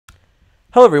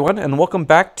Hello everyone, and welcome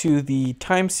back to the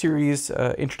time series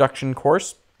introduction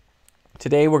course.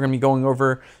 Today we're going to be going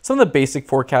over some of the basic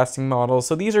forecasting models.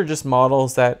 So these are just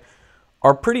models that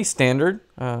are pretty standard.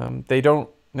 They don't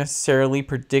necessarily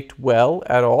predict well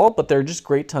at all, but they're just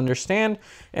great to understand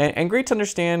and great to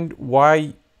understand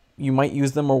why you might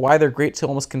use them or why they're great to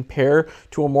almost compare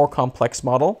to a more complex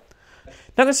model.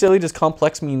 Not necessarily does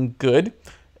complex mean good.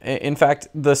 In fact,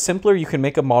 the simpler you can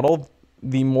make a model,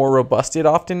 the more robust it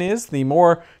often is. The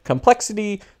more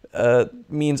complexity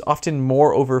means often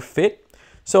more overfit.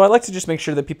 So I like to just make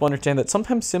sure that people understand that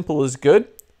sometimes simple is good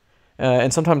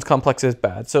and sometimes complex is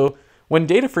bad. So when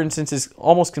data, for instance, is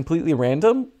almost completely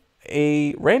random,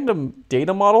 a random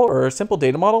data model or a simple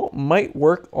data model might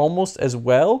work almost as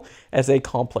well as a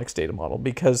complex data model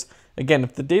because, again,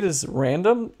 if the data is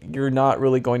random, you're not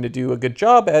really going to do a good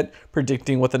job at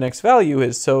predicting what the next value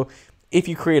is. So if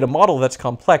you create a model that's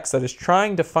complex, that is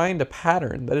trying to find a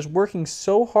pattern, that is working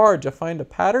so hard to find a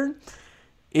pattern,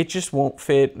 it just won't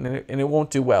fit and it won't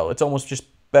do well. It's almost just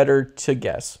better to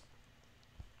guess.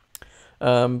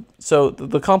 So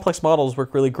the complex models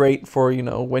work really great for,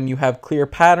 when you have clear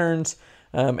patterns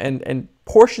and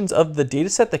portions of the data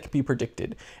set that can be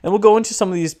predicted. And we'll go into some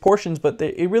of these portions, but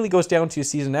it really goes down to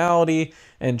seasonality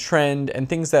and trend and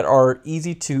things that are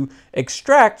easy to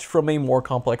extract from a more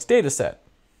complex data set.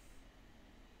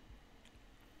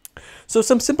 So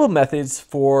some simple methods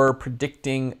for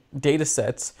predicting data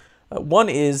sets. One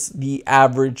is the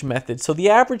average method. So the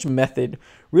average method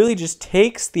really just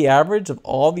takes the average of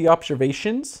all the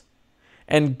observations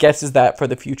and guesses that for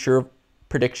the future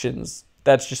predictions.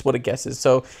 That's just what it guesses.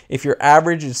 So if your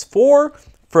average is 4,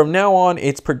 from now on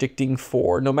it's predicting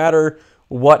 4, no matter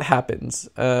what happens.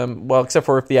 Well, except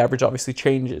for if the average obviously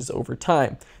changes over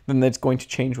time, then that's going to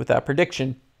change with that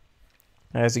prediction.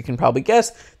 As you can probably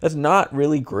guess, that's not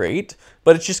really great,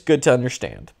 but it's just good to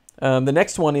understand. The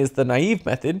next one is the naive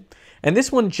method. And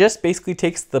this one just basically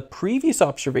takes the previous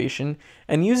observation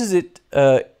and uses it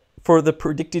for the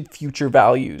predicted future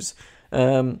values.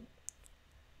 This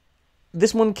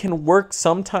one can work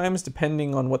sometimes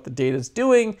depending on what the data is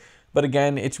doing, but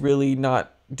again, it's really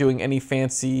not doing any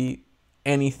fancy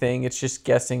anything. It's just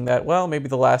guessing that, well, maybe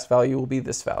the last value will be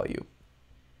this value.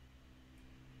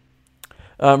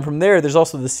 From there's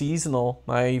also the seasonal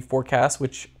naive forecast,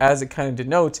 which, as it kind of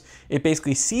denotes, it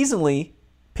basically seasonally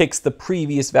picks the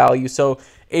previous value. So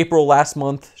April last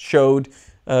month showed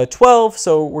 12,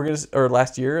 so we're gonna, or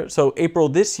last year. So April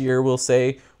this year will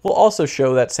also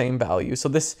show that same value. So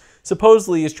this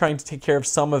supposedly is trying to take care of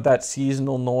some of that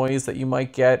seasonal noise that you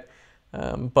might get.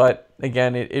 But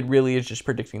again, it really is just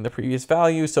predicting the previous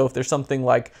value. So if there's something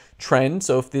like trend,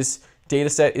 so if this data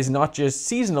set is not just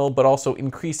seasonal, but also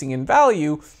increasing in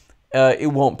value, it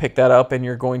won't pick that up and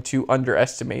you're going to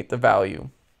underestimate the value.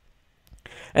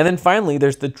 And then finally,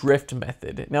 there's the drift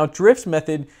method. Now, drift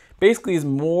method basically is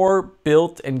more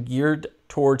built and geared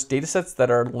towards data sets that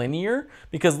are linear,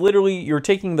 because literally you're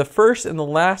taking the first and the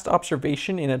last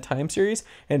observation in a time series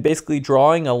and basically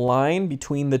drawing a line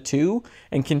between the two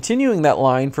and continuing that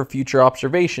line for future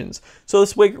observations. So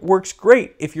this works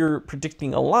great if you're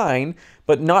predicting a line,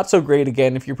 but not so great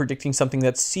again if you're predicting something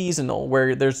that's seasonal,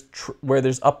 where there's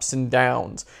ups and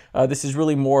downs. This is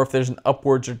really more if there's an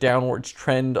upwards or downwards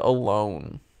trend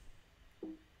alone.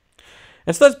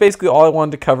 And so that's basically all I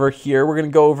wanted to cover here. We're going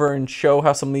to go over and show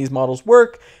how some of these models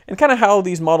work and kind of how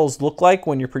these models look like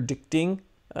when you're predicting,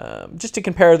 just to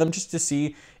compare them, just to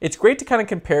see. It's great to kind of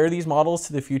compare these models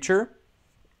to the future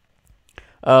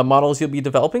models you'll be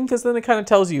developing, because then it kind of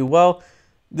tells you, well,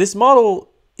 this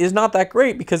model is not that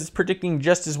great because it's predicting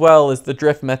just as well as the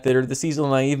drift method or the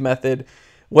seasonal naive method,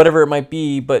 whatever it might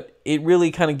be, but it really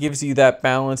kind of gives you that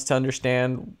balance to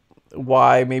understand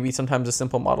why maybe sometimes a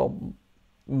simple model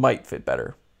might fit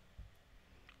better.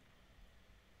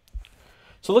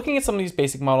 So looking at some of these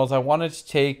basic models, I wanted to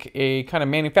take a kind of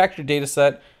manufactured data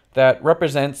set that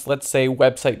represents, let's say,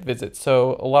 website visits.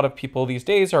 So a lot of people these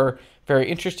days are very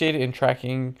interested in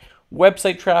tracking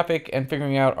website traffic and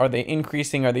figuring out, are they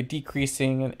increasing, are they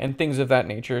decreasing, and things of that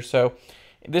nature. So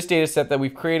this data set that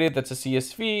we've created, that's a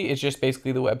CSV, is just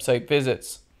basically the website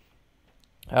visits.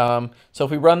 So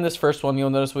if we run this first one, you'll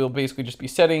notice we'll basically just be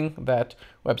setting that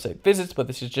website visits, but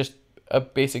this is just a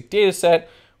basic data set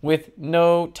with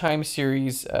no time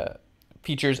series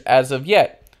features as of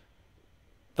yet.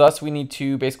 Thus, we need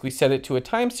to basically set it to a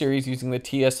time series using the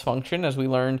TS function, as we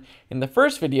learned in the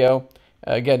first video.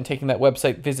 Again, taking that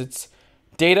website visits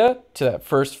data to that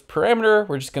first parameter,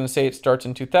 we're just going to say it starts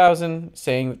in 2000,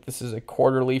 saying that this is a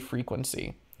quarterly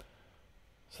frequency.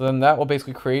 So then that will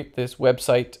basically create this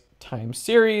website time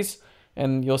series,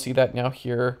 and you'll see that now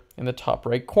here in the top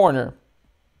right corner.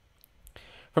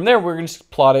 From there, we're going to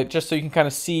plot it just so you can kind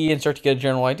of see and start to get a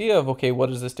general idea of, okay, what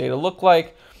does this data look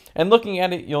like? And looking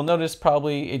at it, you'll notice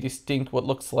probably a distinct what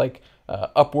looks like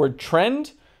upward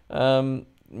trend.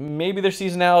 Maybe there's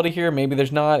seasonality here, maybe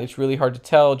there's not. It's really hard to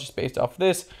tell just based off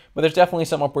this, but there's definitely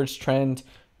some upwards trend,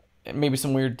 maybe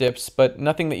some weird dips, but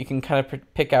nothing that you can kind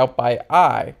of pick out by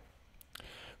eye.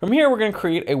 From here, we're going to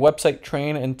create a website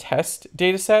train and test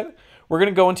data set. We're going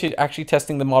to go into actually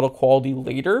testing the model quality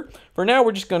later. For now,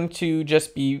 we're just going to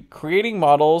be creating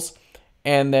models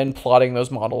and then plotting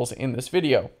those models in this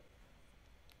video.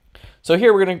 So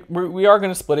here we are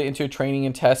going to split it into a training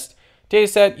and test data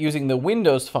set using the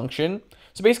Windows function.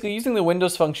 So basically using the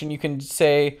Windows function, you can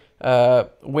say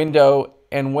window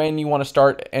and when you want to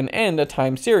start and end a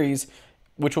time series,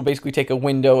 which will basically take a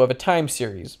window of a time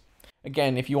series.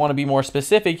 Again, if you want to be more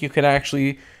specific, you can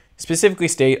actually specifically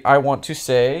state, I want to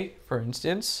say, for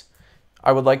instance,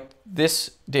 I would like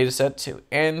this data set to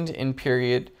end in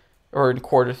period or in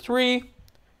quarter 3,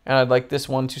 and I'd like this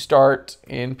one to start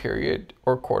in period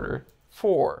or quarter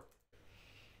 4.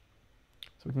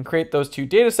 So we can create those two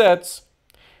data sets,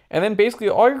 and then basically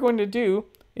all you're going to do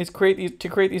is create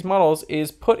these models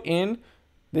is put in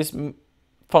this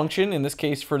function. In this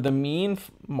case, for the mean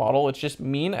model, it's just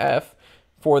mean f.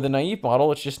 For the naive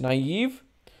model, it's just naive.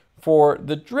 For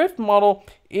the drift model,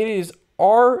 it is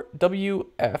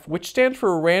RWF, which stands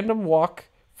for random walk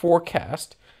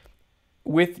forecast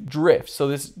with drift. So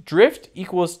this drift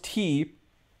equals T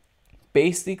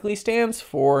basically stands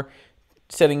for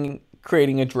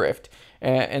creating a drift.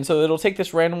 And so it'll take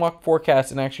this random walk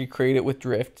forecast and actually create it with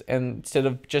drift. And instead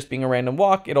of just being a random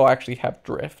walk, it'll actually have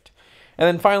drift. And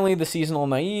then finally, the seasonal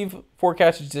naive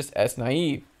forecast is just S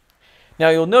naive. Now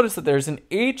you'll notice that there's an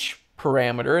H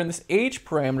parameter, and this H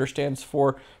parameter stands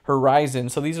for horizon.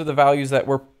 So these are the values that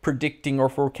we're predicting or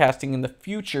forecasting in the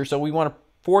future. So we want to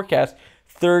forecast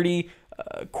 30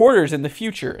 quarters in the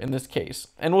future in this case.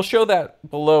 And we'll show that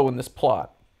below in this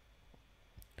plot.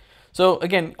 So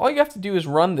again, all you have to do is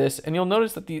run this, and you'll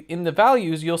notice that in the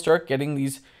values, you'll start getting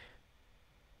these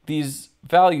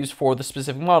values for the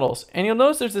specific models. And you'll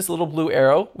notice there's this little blue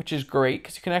arrow, which is great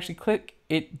because you can actually click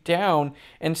it down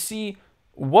and see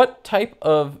what type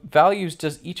of values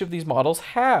does each of these models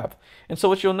have. And so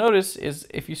what you'll notice is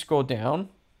if you scroll down,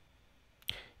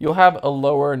 you'll have a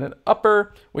lower and an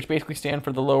upper, which basically stand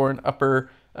for the lower and upper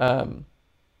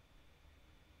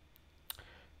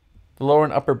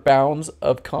bounds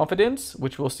of confidence,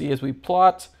 which we'll see as we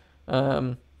plot.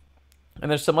 And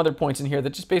there's some other points in here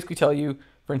that just basically tell you,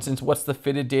 for instance, what's the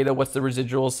fitted data, what's the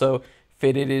residuals. So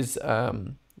fitted is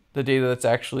the data that's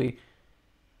actually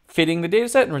fitting the data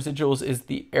set, and residuals is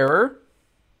the error.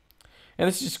 And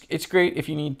it's great if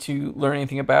you need to learn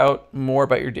anything more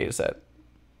about your data set.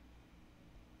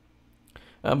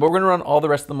 But we're going to run all the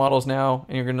rest of the models now,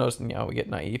 and you're going to notice now we get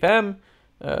naive M,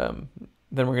 then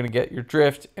we're going to get your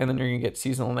drift, and then you're going to get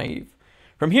seasonal naive.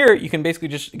 From here, you can basically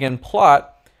just, again,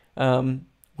 plot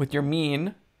with your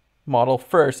mean model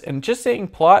first. And just saying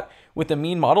plot with the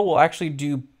mean model will actually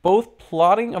do both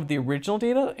plotting of the original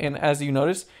data, and as you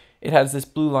notice, it has this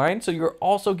blue line, so you're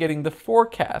also getting the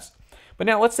forecast. But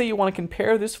now let's say you want to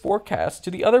compare this forecast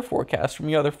to the other forecast from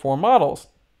your other 4 models.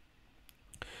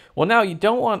 Well, now you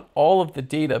don't want all of the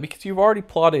data because you've already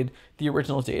plotted the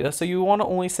original data, so you want to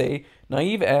only say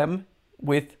naive M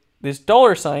with this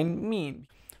 $ mean.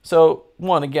 So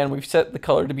again, we've set the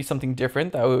color to be something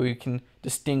different, that way we can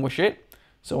distinguish it.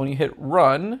 So when you hit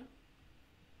run,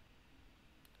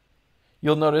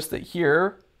 you'll notice that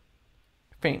here,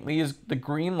 faintly, is the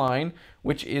green line,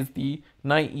 which is the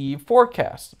naive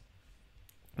forecast.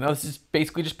 Now this is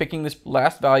basically just picking this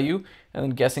last value and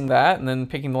then guessing that, and then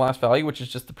picking the last value, which is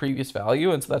just the previous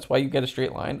value, and so that's why you get a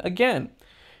straight line again.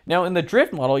 Now in the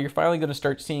drift model, you're finally going to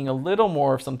start seeing a little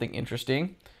more of something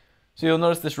interesting. So you'll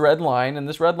notice this red line, and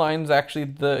this red line is actually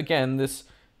this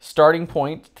starting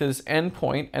point to this end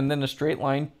point, and then a straight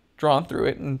line drawn through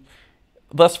it, and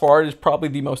thus far it is probably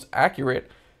the most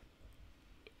accurate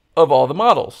of all the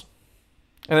models.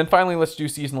 And then finally, let's do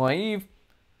seasonal naive.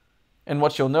 And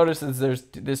what you'll notice is there's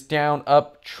this down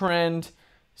up trend.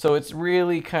 So it's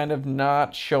really kind of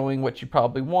not showing what you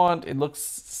probably want. It looks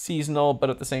seasonal, but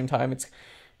at the same time,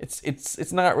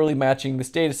 it's not really matching this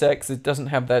data set because it doesn't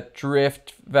have that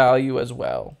drift value as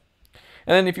well.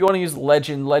 And then if you want to use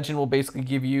legend will basically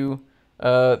give you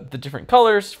the different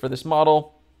colors for this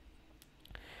model.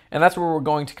 And that's where we're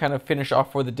going to kind of finish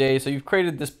off for the day. So you've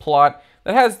created this plot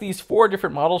that has these 4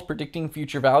 different models predicting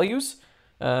future values.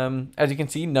 As you can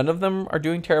see, none of them are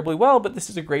doing terribly well, but this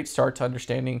is a great start to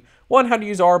understanding, one, how to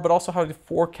use R, but also how to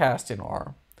forecast in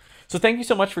R. So thank you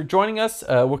so much for joining us.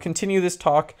 We'll continue this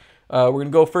talk We're going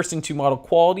to go first into model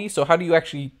quality. So how do you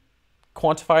actually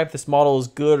quantify if this model is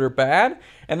good or bad?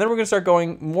 And then we're going to start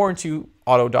going more into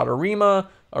auto.arima,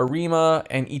 ARIMA,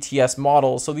 and ETS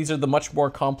models. So these are the much more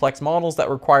complex models that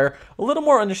require a little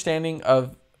more understanding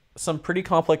of some pretty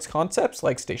complex concepts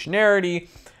like stationarity,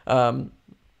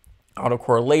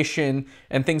 autocorrelation,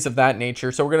 and things of that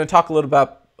nature. So we're going to talk a little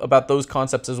about those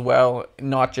concepts as well,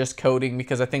 not just coding,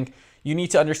 because I think you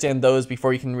need to understand those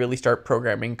before you can really start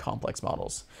programming complex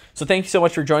models. So thank you so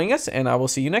much for joining us, and I will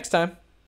see you next time.